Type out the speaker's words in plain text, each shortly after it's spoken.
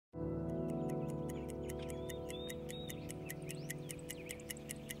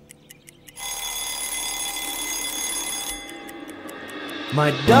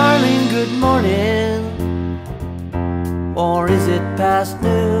My darling, good morning. Or is it past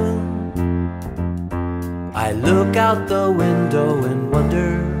noon? I look out the window and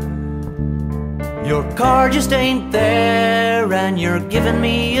wonder. Your car just ain't there, and you're giving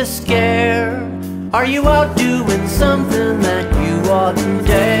me a scare. Are you out doing something that you oughtn't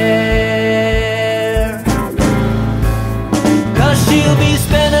dare? 'Cause she'll be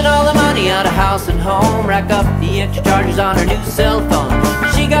spending all the money on a house and home, rack up the extra charges on her new cell phone.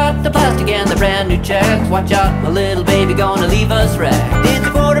 She got the plastic and the brand new checks. Watch out, my little baby gonna leave us wrecked. It's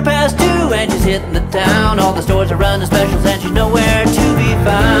 2:15 and she's hitting the town. All the stores are running specials and she's nowhere to be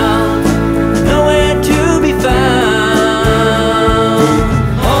found. Nowhere to be found.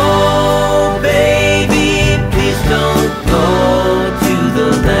 Oh baby, please don't go to the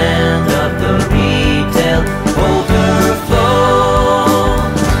land of the retail overflow.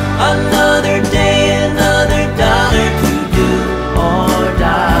 Another day, another dollar to do or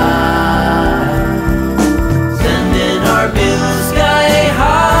die. Sending our bills sky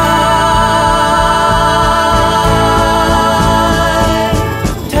high.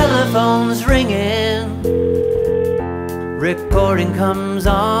 Telephone's ringing, recording comes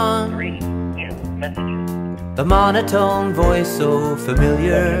on. The monotone voice so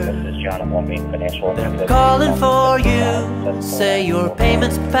familiar. They're calling for you, say your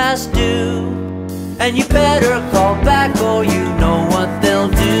payment's past due, and you better call back or you know what they'll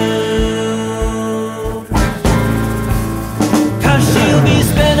do. 'Cause she'll be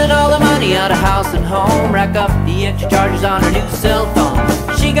spending all the money on a house and home, rack up the extra charges on her new cell phone.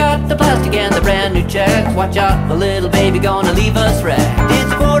 She got the plastic and the brand new checks. Watch out, the little baby gonna leave us wrecked.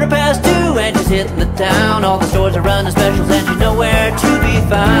 It's 2:15 and she's hitting the town. All the stores are running specials and she's nowhere to be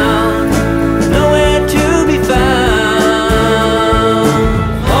found. Nowhere to be found.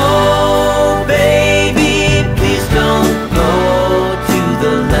 Oh baby, please don't go to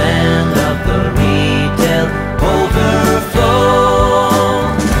the land of the retail overflow.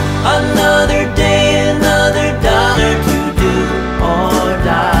 Another day, another dollar to do or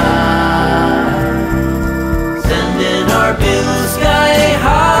die. Sending our bills sky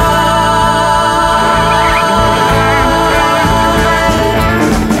high.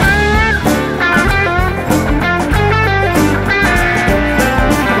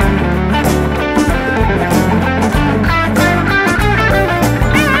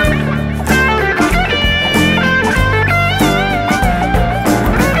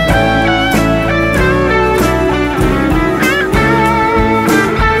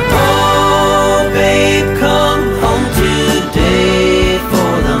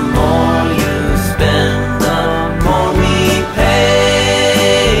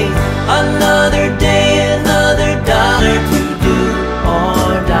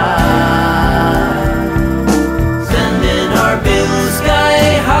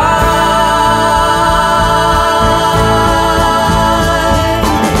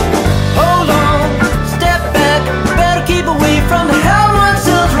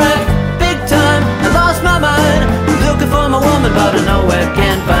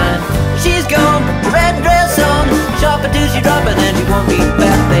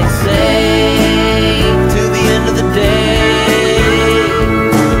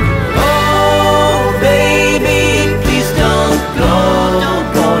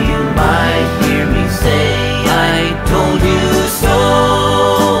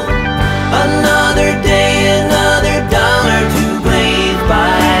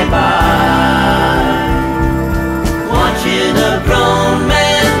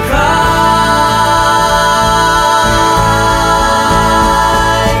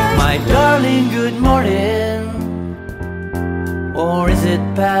 Or is it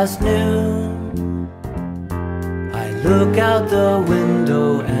past noon? I look out the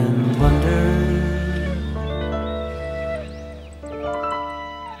window and